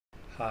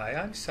Hi,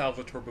 I'm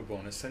Salvatore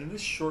Babones, and in this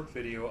short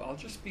video I'll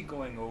just be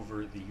going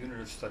over the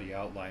unit of study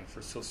outline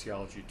for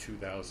Sociology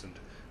 2000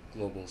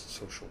 Global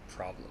Social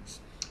Problems.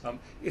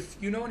 If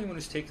you know anyone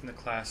who's taken the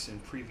class in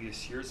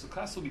previous years, the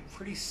class will be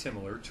pretty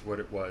similar to what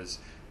it was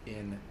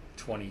in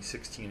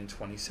 2016 and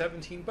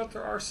 2017, but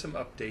there are some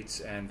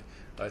updates, and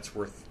it's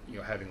worth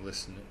having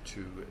listened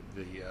to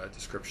the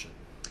description.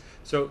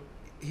 So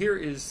here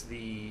is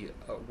the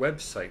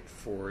website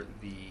for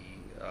the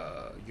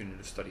unit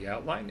of study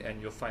outline, and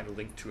you'll find a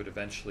link to it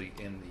eventually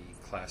in the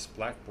class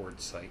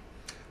Blackboard site.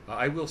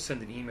 I will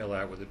send an email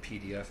out with a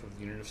PDF of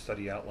the unit of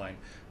study outline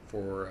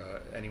for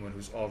anyone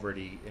who's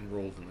already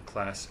enrolled in the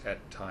class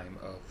at time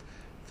of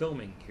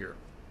filming here.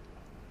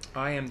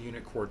 I am the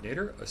unit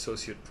coordinator,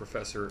 Associate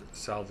Professor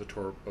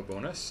Salvatore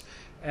Babones,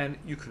 and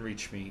you can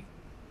reach me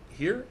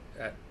here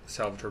at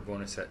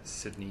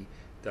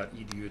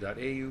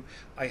salvatorebabones@sydney.edu.au.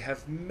 I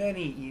have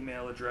many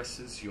email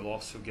addresses. You'll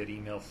also get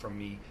email from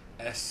me,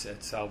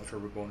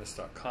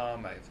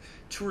 s@salvatorebabones.com. I have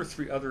 2 or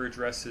 3 other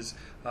addresses.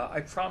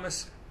 I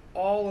promise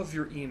all of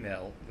your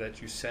email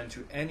that you send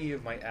to any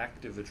of my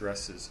active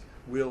addresses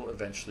will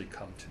eventually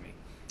come to me.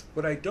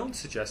 What I don't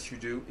suggest you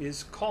do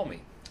is call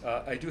me.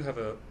 I do have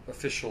an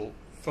official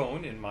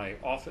phone in my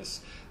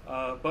office,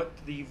 but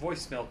the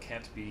voicemail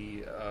can't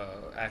be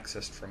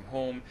accessed from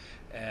home,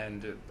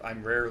 and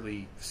I'm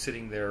rarely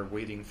sitting there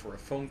waiting for a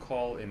phone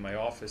call in my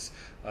office.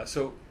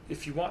 So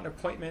if you want an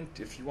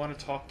appointment, if you want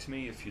to talk to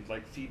me, if you'd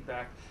like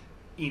feedback,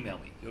 email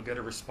me. You'll get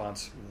a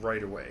response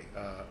right away.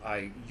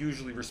 I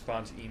usually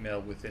respond to email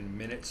within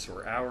minutes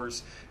or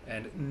hours,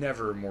 and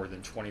never more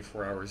than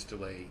 24 hours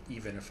delay,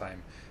 even if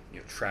I'm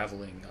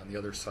traveling on the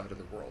other side of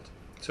the world.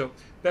 So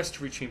best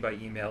to reach me by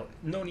email.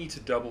 No need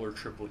to double or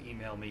triple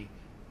email me.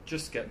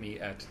 Just get me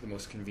at the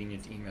most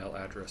convenient email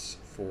address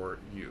for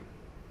you.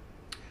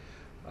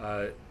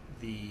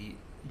 The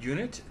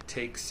unit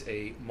takes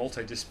a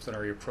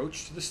multidisciplinary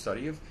approach to the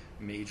study of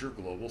major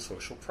global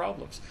social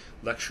problems.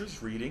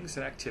 Lectures, readings,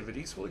 and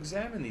activities will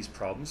examine these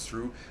problems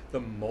through the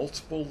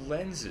multiple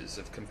lenses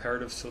of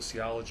comparative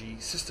sociology,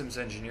 systems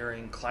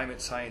engineering, climate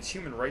science,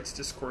 human rights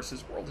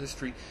discourses, world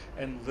history,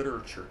 and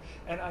literature.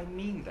 And I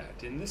mean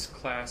that. In this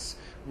class,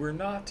 we're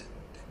not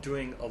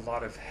doing a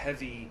lot of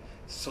heavy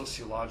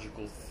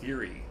sociological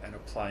theory and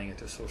applying it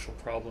to social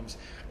problems.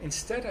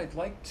 Instead, I'd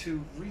like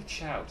to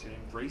reach out and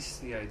embrace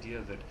the idea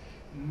that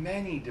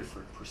many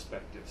different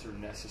perspectives are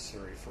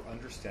necessary for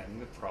understanding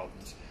the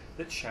problems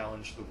that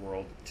challenge the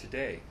world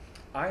today.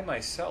 I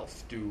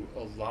myself do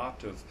a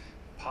lot of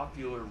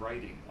popular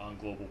writing on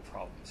global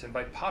problems, and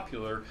by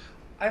popular,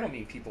 I don't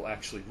mean people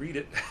actually read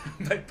it.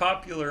 By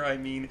popular, I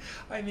mean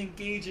I'm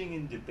engaging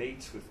in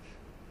debates with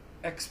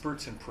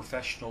experts and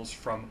professionals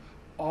from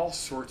all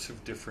sorts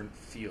of different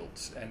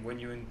fields. And when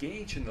you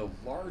engage in the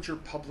larger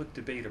public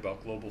debate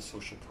about global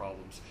social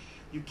problems,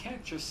 you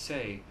can't just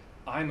say,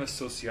 I'm a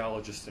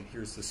sociologist and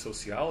here's the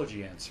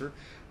sociology answer,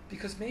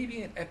 because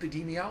maybe an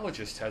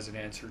epidemiologist has an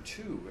answer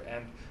too,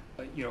 and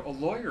a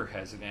lawyer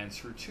has an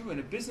answer too, and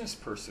a business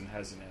person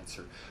has an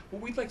answer.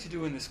 What we'd like to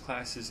do in this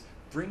class is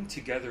bring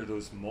together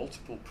those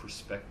multiple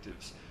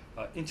perspectives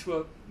into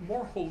a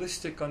more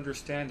holistic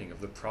understanding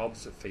of the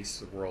problems that face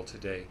the world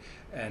today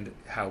and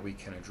how we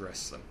can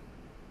address them.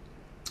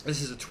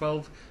 This is a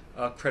 12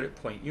 credit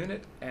point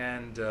unit,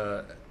 and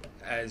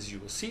as you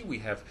will see, we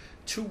have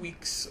 2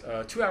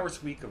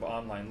 hours a week of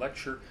online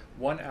lecture,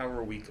 1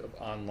 hour a week of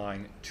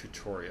online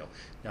tutorial.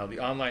 Now, the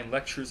online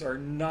lectures are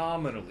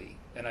nominally,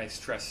 and I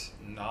stress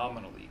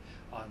nominally,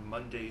 on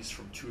Mondays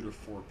from 2 to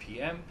 4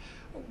 p.m.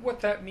 What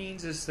that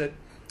means is that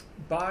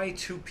by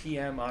 2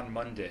 p.m. on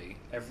Monday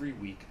every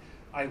week,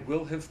 I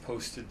will have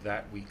posted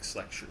that week's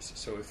lectures.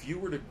 So if you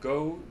were to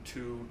go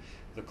to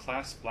the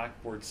class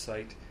Blackboard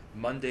site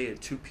Monday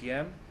at 2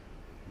 p.m.,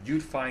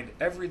 you'd find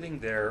everything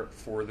there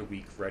for the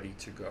week ready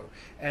to go.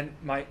 And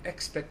my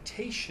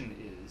expectation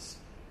is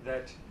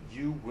that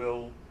you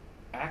will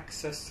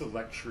access the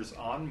lectures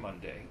on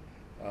Monday,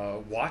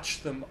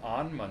 watch them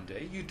on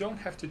Monday. You don't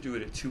have to do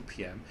it at 2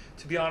 p.m.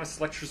 To be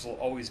honest, lectures will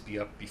always be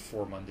up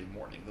before Monday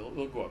morning.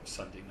 They'll go up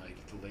Sunday night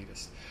at the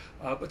latest.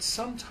 But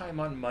sometime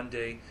on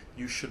Monday,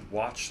 you should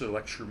watch the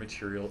lecture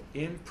material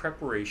in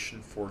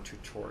preparation for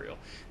tutorial.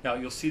 Now,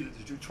 you'll see that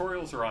the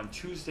tutorials are on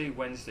Tuesday,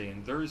 Wednesday,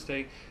 and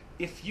Thursday.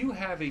 If you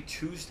have a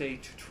Tuesday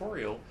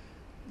tutorial,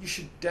 you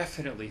should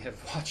definitely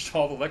have watched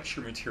all the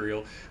lecture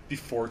material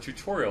before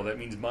tutorial. That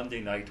means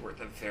Monday night or at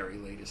the very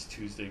latest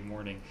Tuesday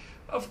morning.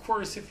 Of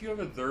course, if you have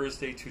a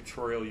Thursday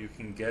tutorial, you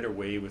can get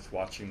away with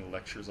watching the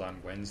lectures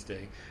on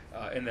Wednesday,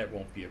 and that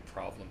won't be a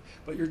problem.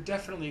 But you're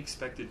definitely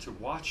expected to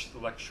watch the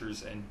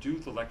lectures and do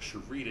the lecture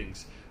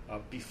readings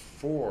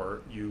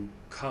before you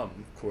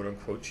come, quote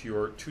unquote, to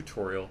your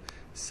tutorial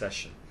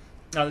session.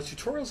 Now, the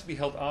tutorials will be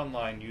held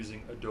online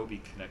using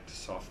Adobe Connect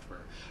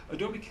software.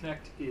 Adobe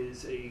Connect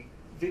is a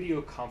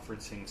video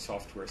conferencing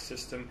software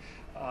system.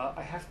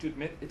 I have to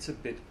admit, it's a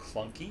bit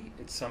clunky.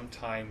 It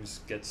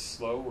sometimes gets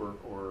slow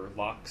or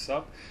locks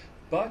up.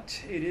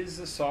 but it is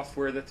a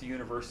software that the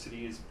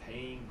university is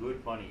paying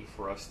good money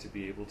for us to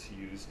be able to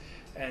use.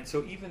 And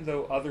so even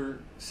though other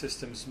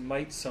systems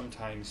might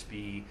sometimes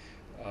be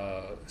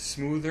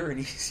smoother and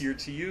easier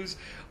to use,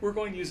 we're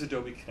going to use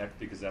Adobe Connect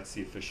because that's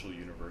the official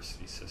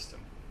university system.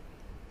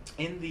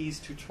 In these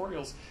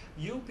tutorials,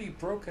 you'll be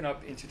broken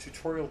up into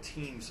tutorial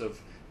teams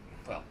of,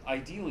 well,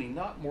 ideally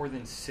not more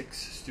than 6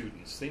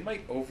 students. They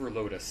might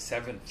overload a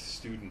 7th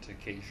student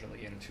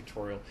occasionally in a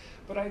tutorial,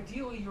 but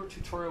ideally your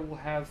tutorial will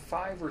have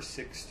 5 or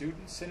 6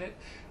 students in it.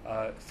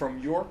 From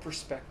your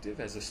perspective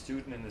as a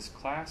student in this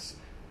class,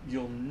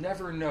 you'll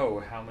never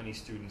know how many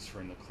students are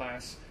in the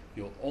class.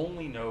 You'll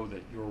only know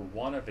that you're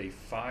one of a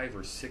 5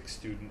 or 6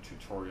 student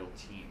tutorial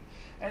team.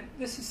 And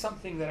this is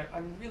something that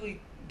I'm really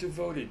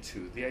devoted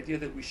to, the idea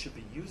that we should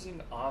be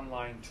using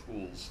online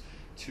tools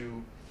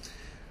to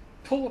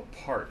pull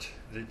apart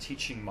the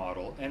teaching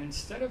model, and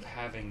instead of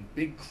having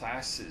big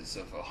classes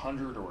of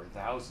 100 or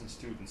 1,000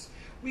 students,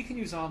 we can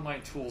use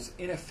online tools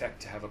in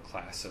effect to have a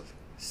class of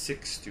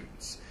 6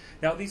 students.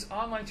 Now, these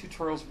online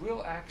tutorials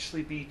will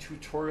actually be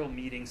tutorial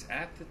meetings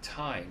at the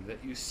time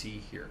that you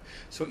see here.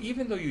 So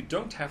even though you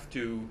don't have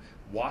to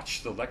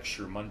watch the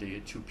lecture Monday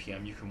at 2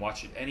 p.m., you can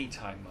watch it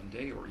anytime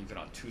Monday or even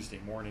on Tuesday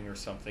morning or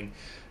something,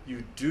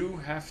 you do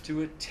have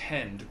to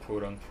attend,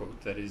 quote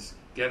unquote, that is,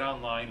 get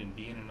online and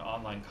be in an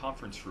online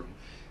conference room.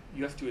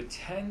 You have to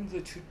attend the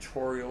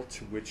tutorial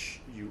to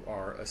which you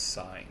are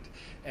assigned.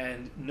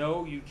 And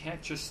no, you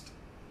can't just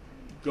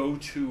go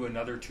to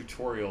another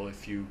tutorial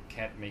if you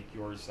can't make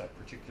yours that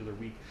particular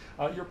week.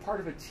 You're part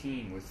of a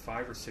team with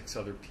 5 or 6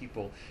 other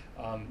people.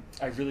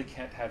 I really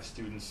can't have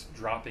students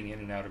dropping in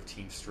and out of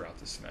teams throughout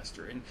the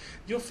semester. And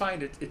you'll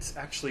find it's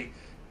actually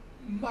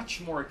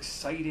much more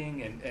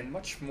exciting and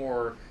much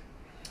more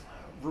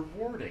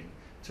rewarding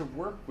to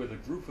work with a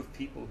group of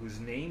people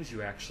whose names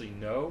you actually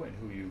know and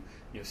who you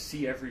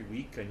see every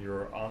week in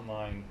your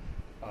online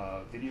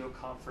video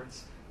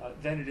conference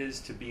than it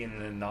is to be in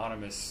an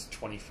anonymous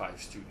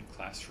 25-student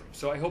classroom.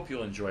 So I hope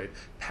you'll enjoy it.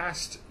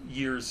 Past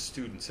years'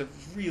 students have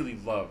really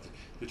loved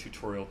the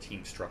tutorial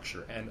team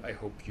structure, and I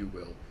hope you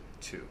will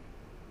too.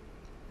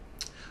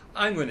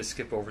 I'm going to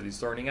skip over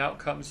these learning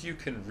outcomes. You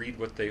can read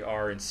what they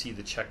are and see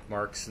the check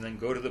marks, and then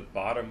go to the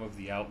bottom of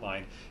the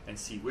outline and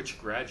see which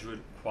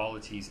graduate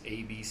qualities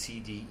A, B, C,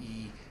 D,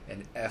 E,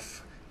 and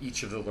F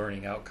each of the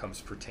learning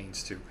outcomes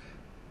pertains to.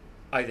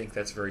 I think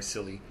that's very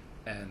silly,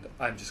 and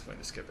I'm just going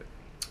to skip it.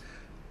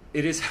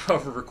 It is,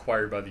 however,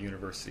 required by the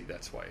university.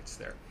 That's why it's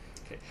there.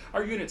 Okay,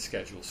 our unit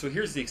schedule. So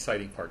here's the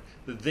exciting part,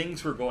 the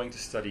things we're going to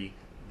study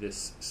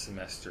this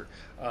semester.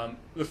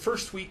 The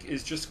first week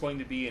is just going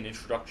to be an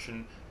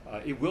introduction.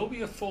 It will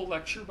be a full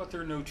lecture, but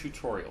there are no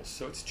tutorials.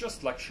 So it's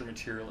just lecture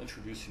material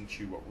introducing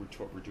to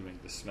what we're doing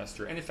this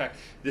semester. And in fact,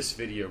 this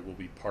video will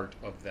be part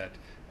of that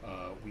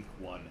week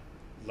 1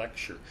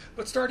 lecture.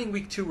 But starting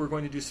week 2, we're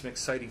going to do some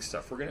exciting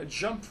stuff. We're going to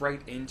jump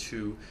right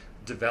into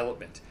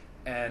development.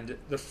 And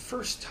the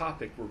first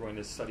topic we're going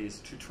to study as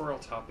a tutorial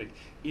topic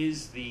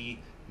is the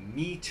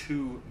Me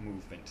Too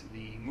movement,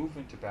 the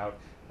movement about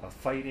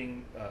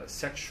fighting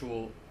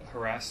sexual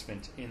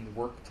harassment in the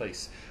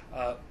workplace.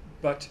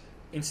 But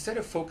instead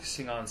of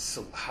focusing on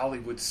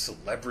Hollywood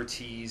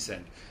celebrities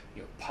and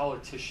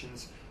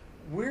politicians,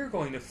 we're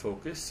going to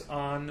focus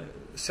on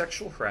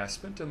sexual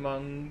harassment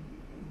among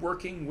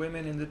working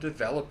women in the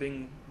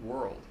developing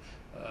world.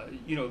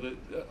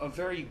 A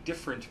very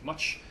different,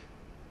 much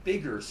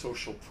bigger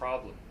social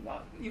problem.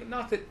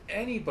 Not that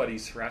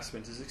anybody's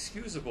harassment is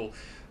excusable,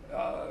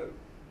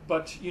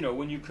 but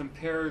when you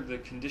compare the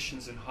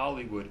conditions in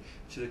Hollywood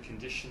to the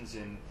conditions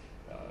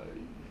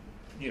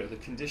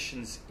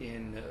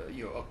in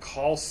a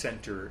call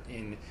center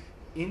in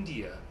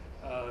India,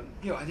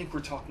 I think we're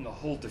talking a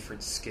whole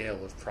different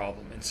scale of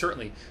problem, and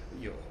certainly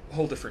a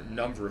whole different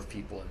number of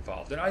people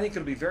involved. And I think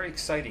it'll be very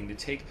exciting to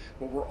take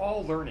what we're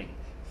all learning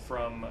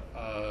from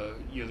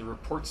the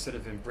reports that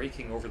have been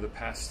breaking over the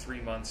past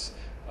 3 months,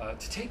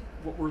 to take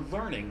what we're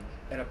learning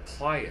and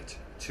apply it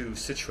to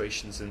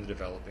situations in the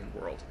developing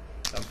world.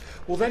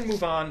 We'll then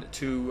move on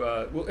to,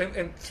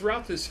 and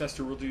throughout this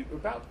semester we'll do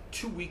about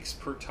 2 weeks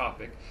per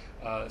topic.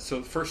 So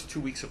the first 2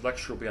 weeks of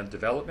lecture will be on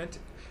development,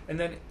 and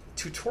then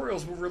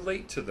tutorials will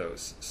relate to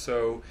those.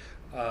 So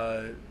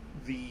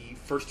the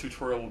first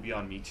tutorial will be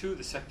on Me Too,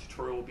 the second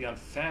tutorial will be on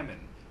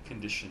famine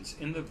conditions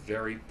in the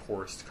very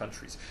poorest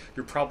countries.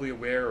 You're probably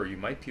aware, or you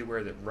might be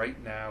aware, that right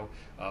now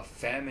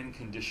famine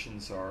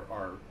conditions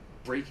are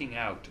breaking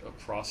out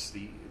across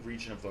the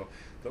region of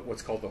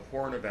what's called the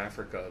Horn of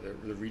Africa,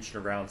 the region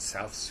around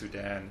South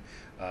Sudan,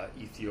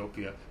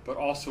 Ethiopia, but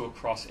also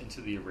across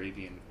into the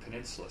Arabian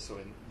Peninsula, so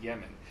in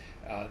Yemen.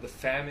 The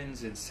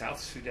famines in South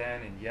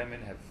Sudan and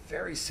Yemen have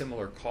very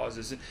similar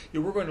causes. And,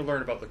 we're going to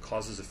learn about the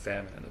causes of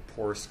famine in the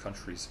poorest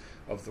countries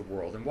of the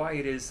world, and why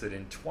it is that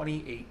in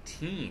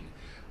 2018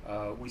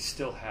 we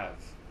still have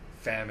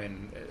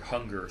famine,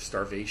 hunger,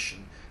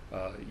 starvation,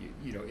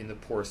 in the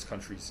poorest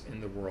countries in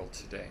the world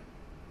today.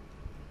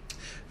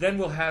 Then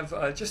we'll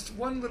have just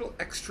one little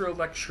extra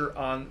lecture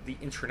on the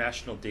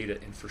international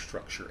data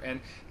infrastructure.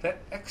 And that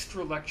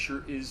extra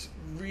lecture is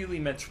really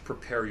meant to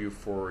prepare you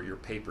for your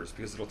papers,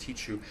 because it'll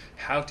teach you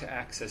how to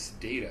access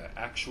data,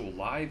 actual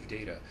live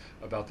data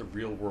about the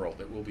real world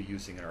that we'll be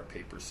using in our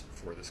papers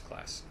for this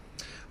class.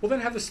 We'll then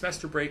have the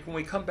semester break. When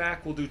we come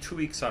back, we'll do 2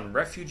 weeks on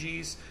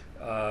refugees.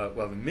 We'll have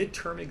a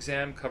midterm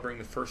exam covering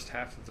the first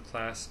half of the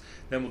class.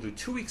 Then we'll do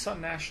 2 weeks on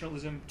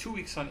nationalism, 2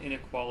 weeks on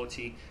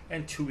inequality,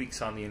 and 2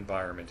 weeks on the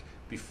environment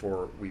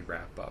before we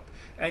wrap up.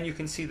 And you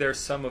can see there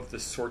some of the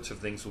sorts of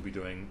things we'll be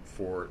doing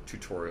for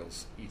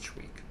tutorials each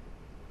week.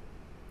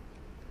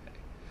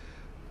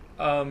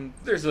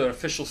 There's an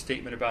official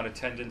statement about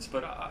attendance,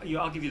 but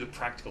I'll give you the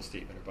practical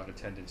statement about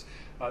attendance.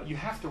 You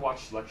have to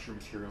watch the lecture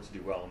material to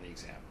do well in the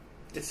exam.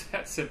 It's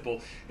that simple.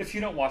 If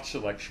you don't watch the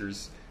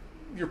lectures,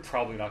 you're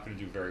probably not going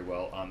to do very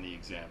well on the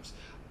exams.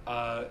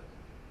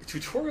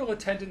 Tutorial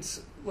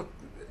attendance, look,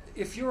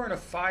 if you're on a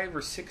 5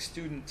 or 6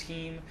 student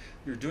team,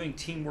 you're doing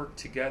teamwork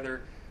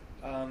together,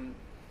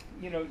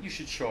 you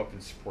should show up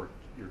and support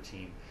your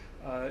team.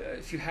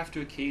 If you have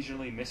to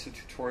occasionally miss a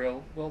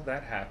tutorial, well,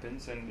 that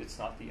happens, and it's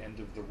not the end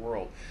of the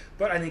world.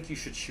 But I think you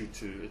should shoot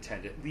to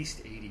attend at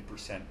least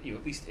 80%,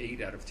 at least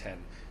 8 out of 10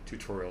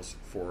 tutorials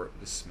for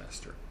the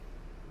semester.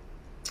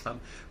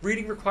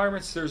 Reading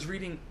requirements, there's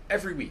reading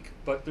every week,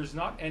 but there's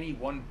not any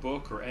one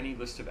book or any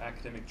list of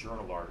academic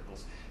journal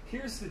articles.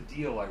 Here's the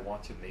deal I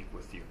want to make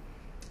with you.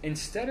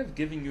 Instead of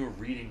giving you a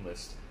reading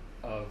list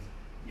of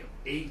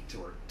 8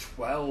 or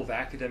 12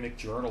 academic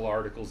journal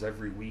articles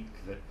every week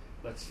that,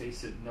 let's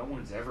face it, no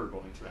one's ever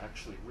going to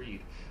actually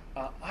read,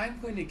 I'm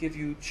going to give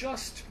you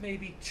just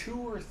maybe 2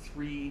 or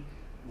 3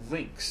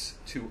 links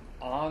to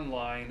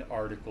online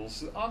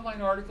articles.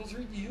 Online articles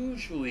are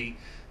usually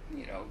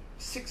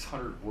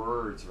 600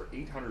 words or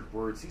 800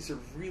 words. These are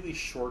really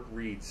short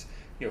reads,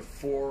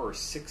 4 or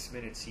 6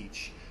 minutes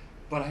each.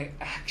 But I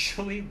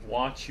actually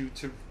want you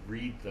to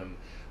read them.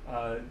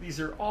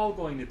 These are all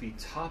going to be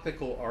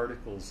topical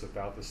articles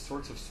about the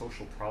sorts of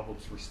social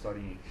problems we're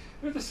studying.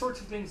 They're the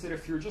sorts of things that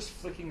if you're just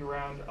flicking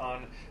around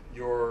on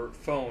your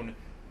phone,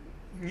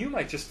 you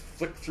might just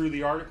flick through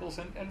the articles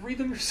and read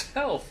them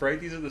yourself, right?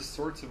 These are the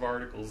sorts of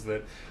articles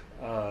that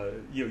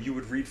you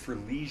would read for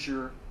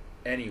leisure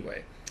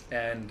anyway.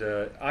 And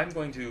I'm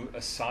going to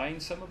assign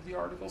some of the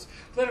articles,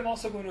 but then I'm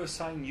also going to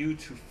assign you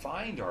to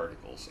find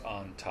articles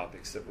on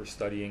topics that we're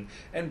studying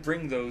and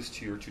bring those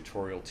to your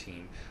tutorial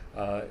team.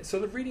 So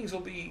the readings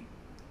will be,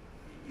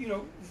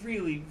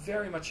 really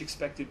very much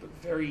expected, but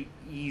very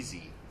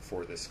easy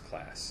for this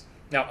class.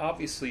 Now,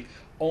 obviously,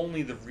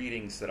 only the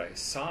readings that I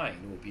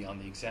assign will be on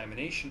the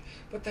examination,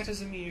 but that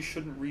doesn't mean you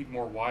shouldn't read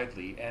more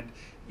widely. And,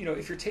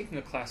 if you're taking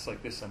a class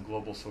like this on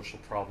global social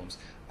problems,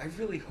 I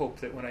really hope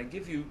that when I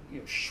give you,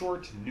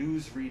 short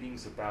news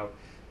readings about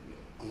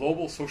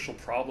global social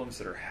problems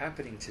that are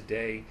happening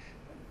today,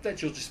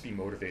 that you'll just be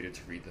motivated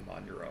to read them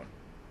on your own.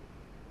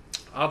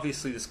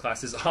 Obviously, this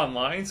class is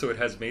online, so it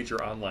has major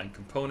online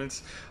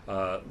components.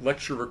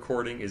 Lecture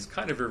recording is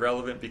kind of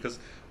irrelevant because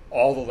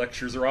all the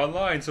lectures are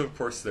online, so of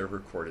course they're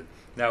recorded.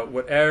 Now,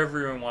 what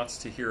everyone wants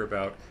to hear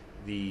about,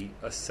 the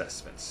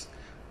assessments.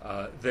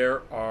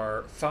 There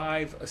are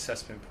 5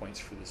 assessment points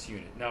for this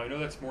unit. Now, I know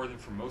that's more than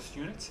for most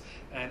units,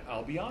 and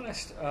I'll be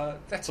honest,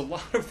 that's a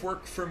lot of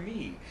work for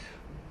me.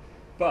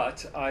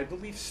 But I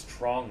believe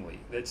strongly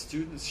that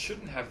students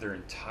shouldn't have their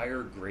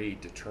entire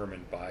grade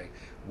determined by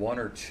 1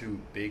 or 2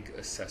 big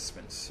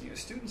assessments.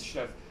 Students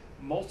should have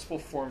multiple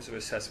forms of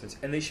assessments,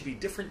 and they should be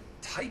different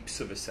types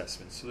of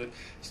assessments, so that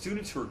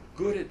students who are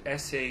good at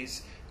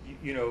essays,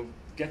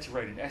 get to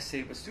write an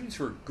essay, but students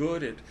who are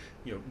good at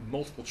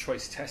multiple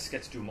choice tests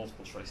get to do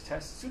multiple choice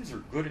tests. Students who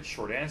are good at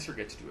short answer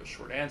get to do a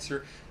short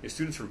answer.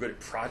 Students who are good at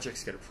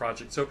projects get a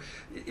project. So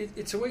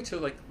it's a way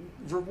to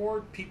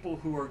reward people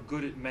who are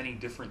good at many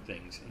different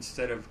things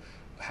instead of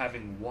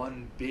having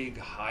one big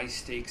high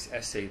stakes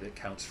essay that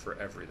counts for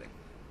everything.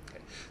 Okay.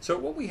 So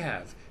what we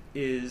have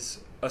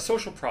is a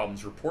social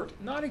problems report,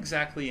 not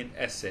exactly an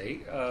essay,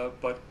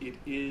 but it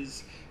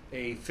is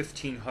a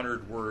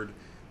 1,500 word,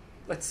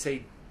 let's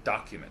say,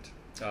 document.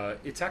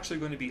 It's actually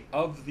going to be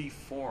of the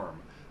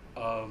form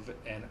of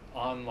an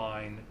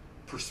online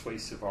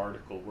persuasive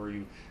article where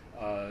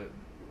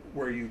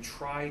you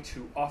try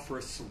to offer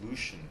a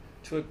solution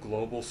to a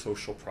global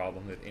social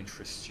problem that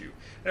interests you.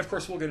 And of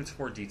course, we'll get into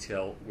more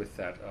detail with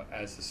that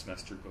as the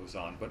semester goes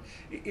on. But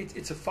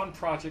it's a fun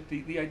project.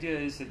 The idea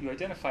is that you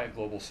identify a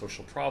global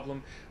social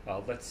problem.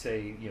 Let's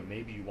say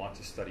maybe you want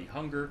to study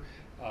hunger.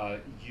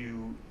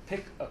 You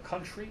pick a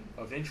country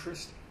of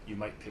interest. You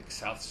might pick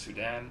South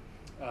Sudan.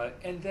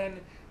 And then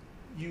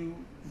you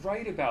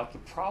write about the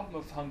problem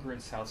of hunger in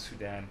South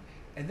Sudan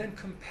and then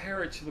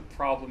compare it to the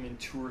problem in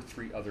 2 or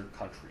 3 other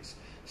countries.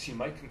 So you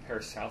might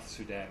compare South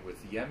Sudan with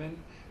Yemen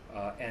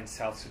and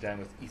South Sudan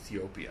with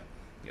Ethiopia.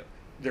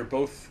 They're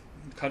both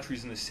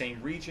countries in the same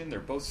region.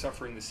 They're both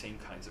suffering the same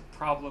kinds of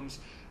problems.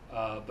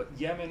 But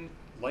Yemen,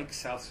 like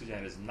South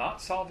Sudan, is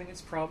not solving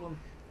its problem.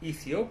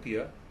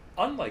 Ethiopia,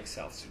 unlike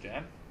South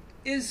Sudan,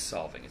 is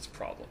solving its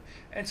problem.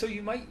 And so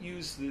you might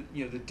use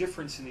the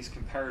difference in these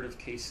comparative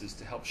cases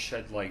to help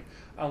shed light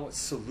on what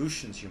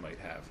solutions you might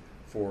have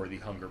for the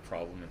hunger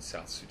problem in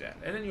South Sudan.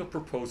 And then you'll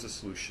propose a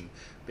solution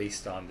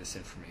based on this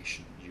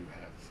information you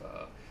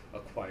have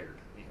acquired,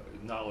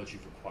 knowledge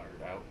you've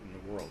acquired out in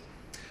the world.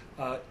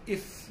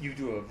 If you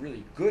do a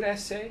really good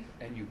essay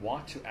and you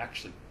want to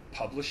actually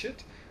publish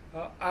it,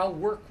 I'll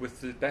work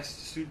with the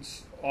best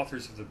students,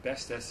 authors of the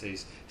best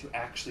essays, to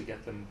actually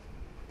get them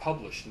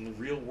published in the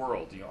real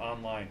world,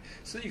 online,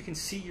 so that you can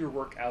see your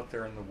work out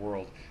there in the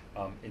world,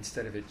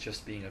 instead of it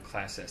just being a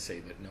class essay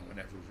that no one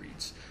ever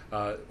reads.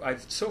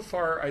 I've so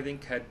far, I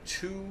think, had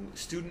 2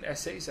 student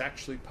essays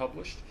actually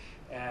published,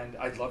 and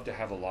I'd love to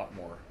have a lot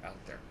more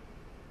out there.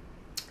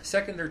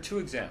 Second, there are 2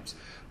 exams.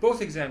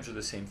 Both exams are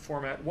the same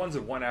format. One's a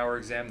 1-hour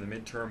exam, the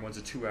midterm. One's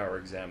a 2-hour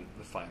exam,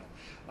 the final.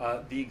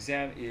 The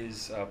exam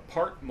is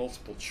part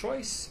multiple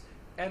choice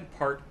and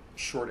part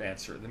short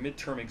answer. The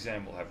midterm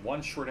exam will have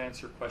 1 short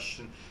answer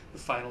question. The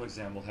final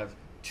exam will have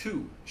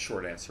 2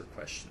 short answer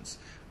questions.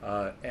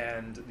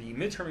 And the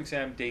midterm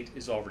exam date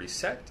is already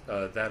set.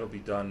 That'll be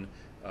done.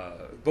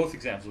 Both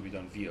exams will be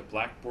done via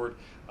Blackboard.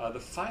 The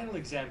final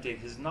exam date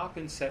has not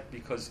been set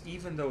because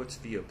even though it's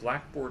via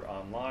Blackboard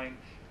online,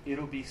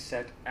 it'll be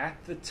set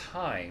at the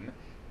time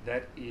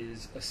that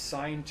is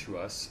assigned to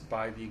us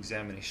by the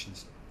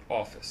examinations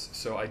office.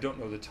 So I don't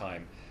know the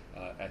time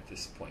at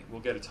this point.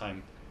 We'll get a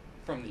time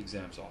from the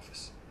exams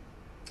office.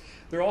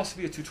 There'll also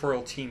be a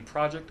tutorial team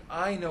project.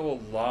 I know a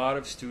lot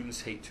of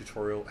students hate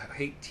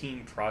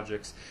team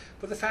projects,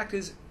 but the fact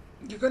is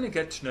you're going to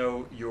get to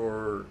know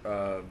your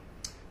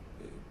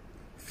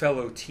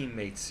fellow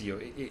teammates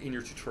in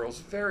your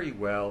tutorials very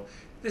well.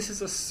 This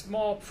is a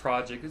small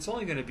project. It's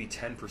only going to be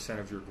 10%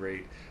 of your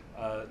grade.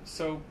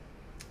 So,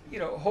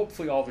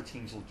 hopefully all the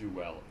teams will do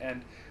well.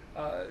 And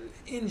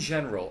in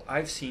general,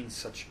 I've seen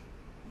such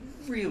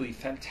really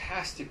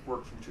fantastic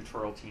work from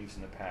tutorial teams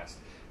in the past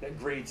that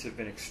grades have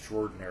been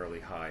extraordinarily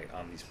high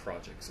on these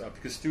projects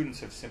because students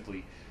have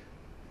simply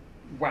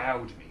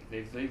wowed me.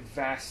 They've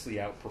vastly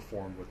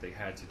outperformed what they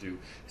had to do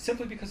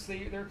simply because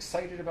they're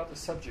excited about the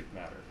subject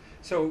matter.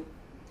 So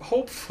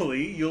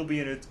hopefully you'll be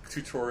in a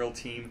tutorial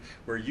team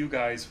where you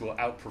guys will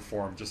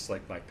outperform just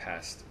like my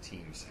past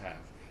teams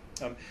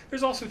have.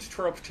 There's also a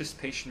tutorial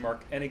participation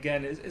mark, and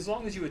again, as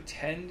long as you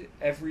attend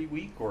every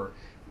week or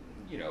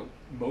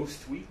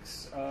most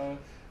weeks,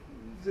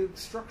 the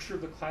structure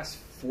of the class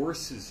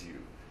forces you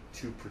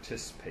to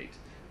participate,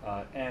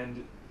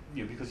 and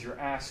because you're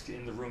asked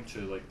in the room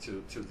to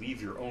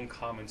leave your own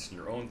comments and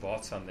your own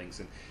thoughts on things.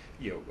 And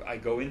I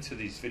go into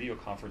these video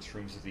conference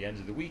rooms at the end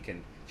of the week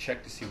and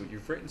check to see what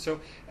you've written. So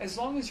as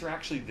long as you're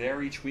actually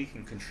there each week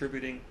and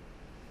contributing,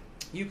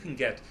 you can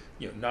get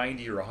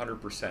 90 or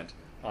 100%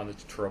 on the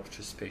tutorial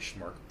participation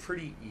mark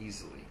pretty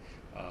easily.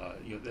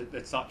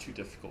 That's not too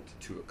difficult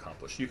to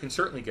accomplish. You can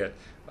certainly get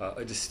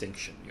a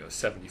distinction,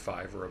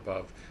 75 or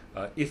above,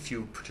 if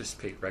you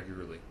participate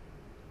regularly.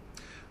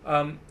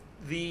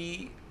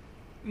 The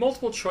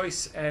multiple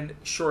choice and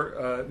short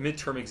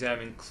midterm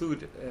exam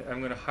include, I'm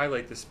going to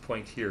highlight this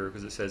point here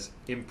because it says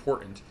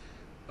important,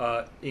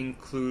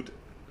 include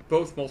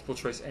both multiple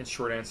choice and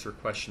short answer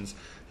questions.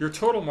 Your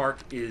total mark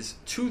is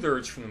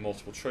 2/3 from the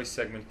multiple choice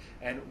segment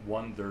and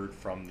 1/3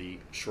 from the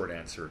short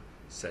answer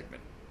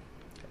segment.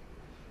 Okay.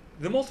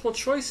 The multiple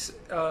choice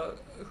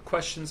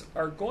questions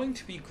are going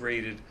to be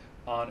graded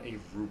on a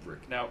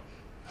rubric. Now,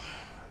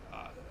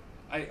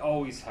 it's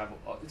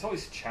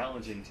always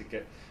challenging to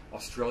get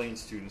Australian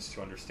students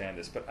to understand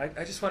this, but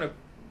I just want to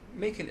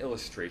make an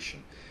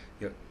illustration.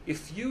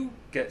 If you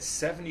get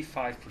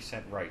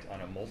 75% right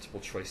on a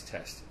multiple choice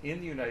test in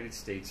the United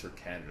States or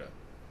Canada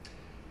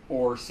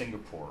or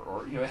Singapore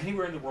or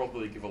anywhere in the world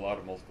where they give a lot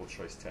of multiple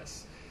choice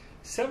tests,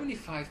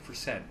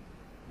 75%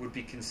 would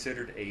be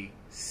considered a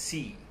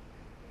C.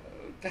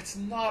 That's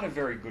not a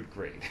very good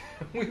grade.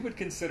 We would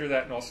consider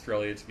that in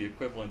Australia to be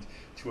equivalent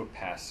to a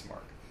pass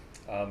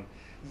mark.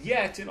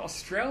 Yet in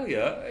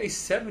Australia, a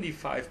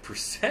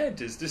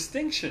 75% is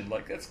distinction.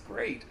 That's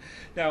great.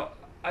 Now,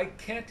 I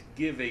can't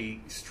give a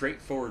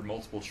straightforward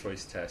multiple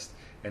choice test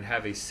and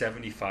have a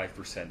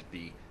 75%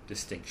 be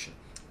distinction.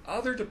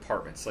 Other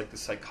departments, like the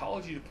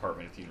psychology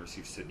department at the University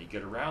of Sydney,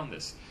 get around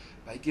this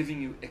by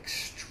giving you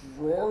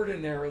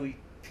extraordinarily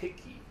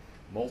picky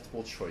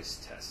multiple choice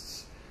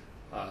tests,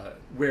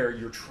 where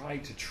you're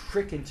trying to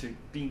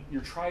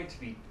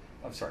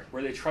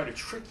where they try to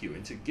trick you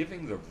into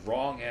giving the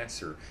wrong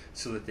answer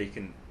so that they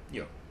can,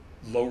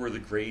 lower the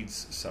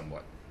grades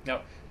somewhat.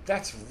 Now,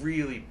 that's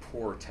really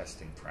poor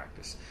testing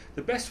practice.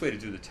 The best way to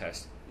do the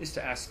test is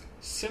to ask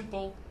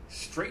simple,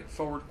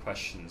 straightforward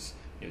questions.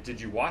 Did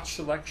you watch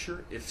the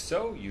lecture? If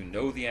so, you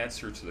know the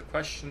answer to the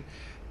question.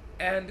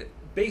 And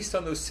based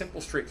on those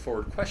simple,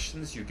 straightforward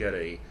questions, you get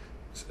a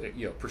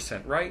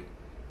percent right,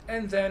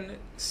 and then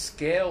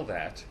scale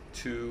that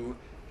to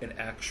an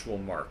actual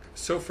mark.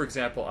 So, for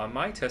example, on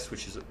my test,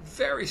 which is a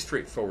very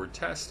straightforward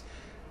test,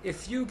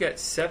 if you get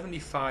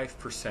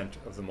 75%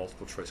 of the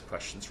multiple choice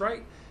questions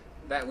right,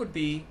 that would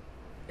be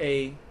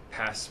a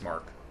pass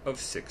mark of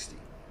 60.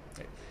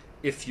 Okay.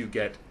 If you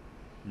get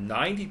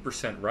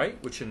 90%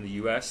 right, which in the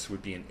US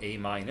would be an A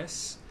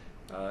minus,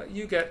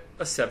 you get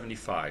a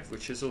 75,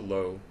 which is a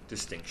low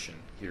distinction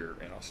here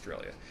in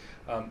Australia.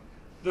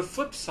 The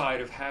flip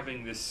side of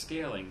having this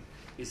scaling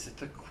is that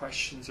the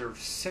questions are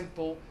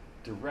simple,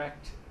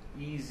 direct,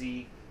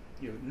 easy,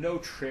 no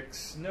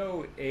tricks,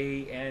 no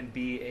A and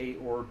B, A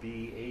or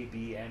B, A,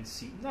 B, and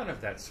C, none of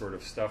that sort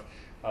of stuff.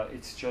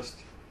 It's just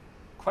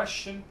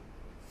question,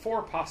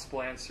 4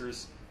 possible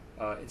answers,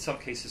 in some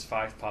cases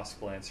 5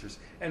 possible answers,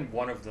 and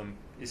one of them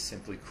is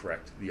simply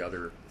correct. The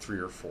other 3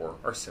 or 4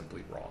 are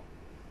simply wrong.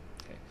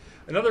 Okay.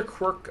 Another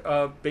quirk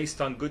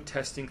based on good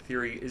testing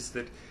theory is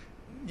that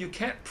you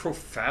can't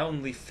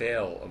profoundly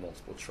fail a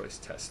multiple choice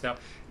test. Now,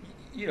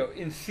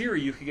 in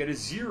theory you could get a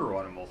 0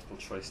 on a multiple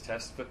choice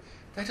test, but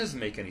that doesn't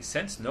make any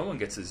sense. No one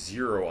gets a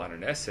 0 on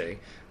an essay.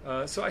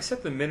 So I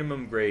set the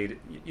minimum grade.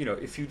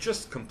 If you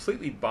just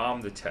completely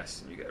bomb the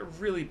test and you get a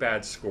really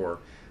bad score,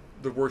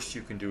 the worst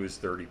you can do is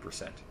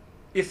 30%,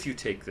 if you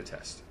take the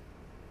test.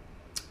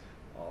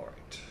 All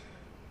right.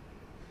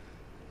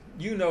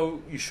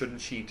 You shouldn't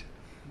cheat.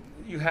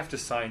 You have to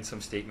sign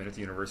some statement at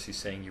the university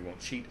saying you won't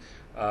cheat.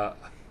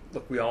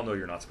 Look, we all know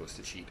you're not supposed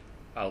to cheat.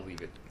 I'll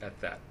leave it at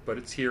that. But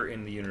it's here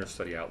in the Unit of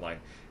Study outline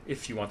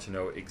if you want to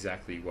know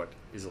exactly what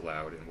is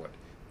allowed and what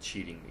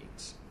cheating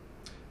means.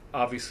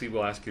 Obviously,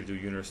 we'll ask you to do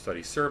a Unit of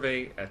Study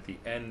survey at the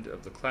end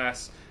of the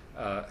class.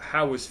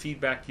 How was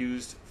feedback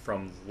used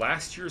from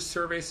last year's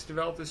surveys to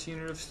develop this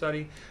Unit of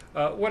Study?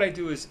 What I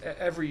do is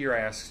every year I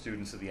ask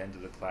students at the end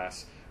of the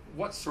class,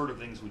 what sort of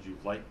things would you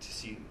like to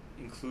see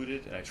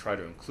included, and I try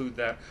to include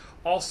that.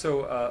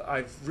 Also,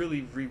 I've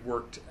really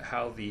reworked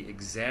how the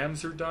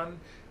exams are done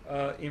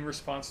in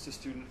response to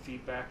student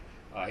feedback.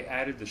 I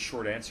added the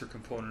short answer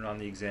component on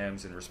the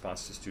exams in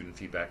response to student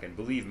feedback, and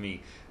believe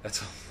me,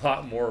 that's a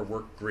lot more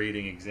work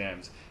grading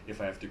exams if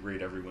I have to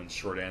grade everyone's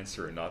short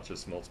answer and not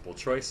just multiple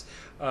choice.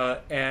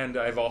 And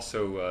I've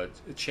also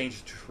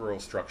changed the tutorial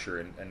structure,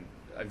 and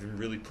I've been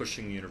really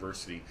pushing the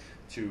university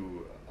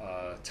to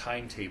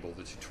timetable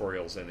the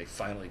tutorials, and they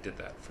finally did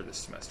that for this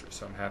semester,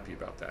 so I'm happy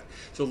about that.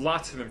 So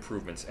lots of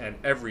improvements, and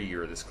every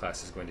year this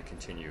class is going to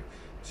continue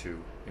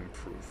to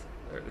improve.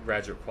 The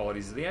graduate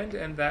qualities at the end,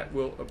 and that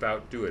will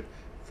about do it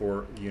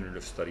for the Unit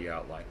of Study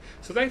outline.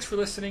 So thanks for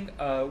listening.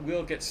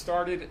 We'll get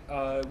started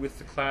with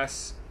the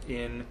class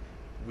in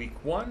week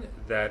 1.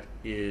 That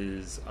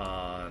is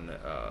on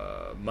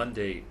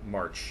Monday,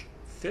 March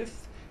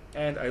 5th.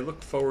 And I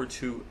look forward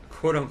to,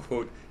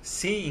 quote-unquote,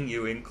 seeing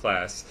you in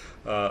class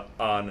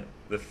on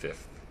the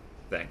 5th.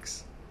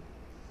 Thanks.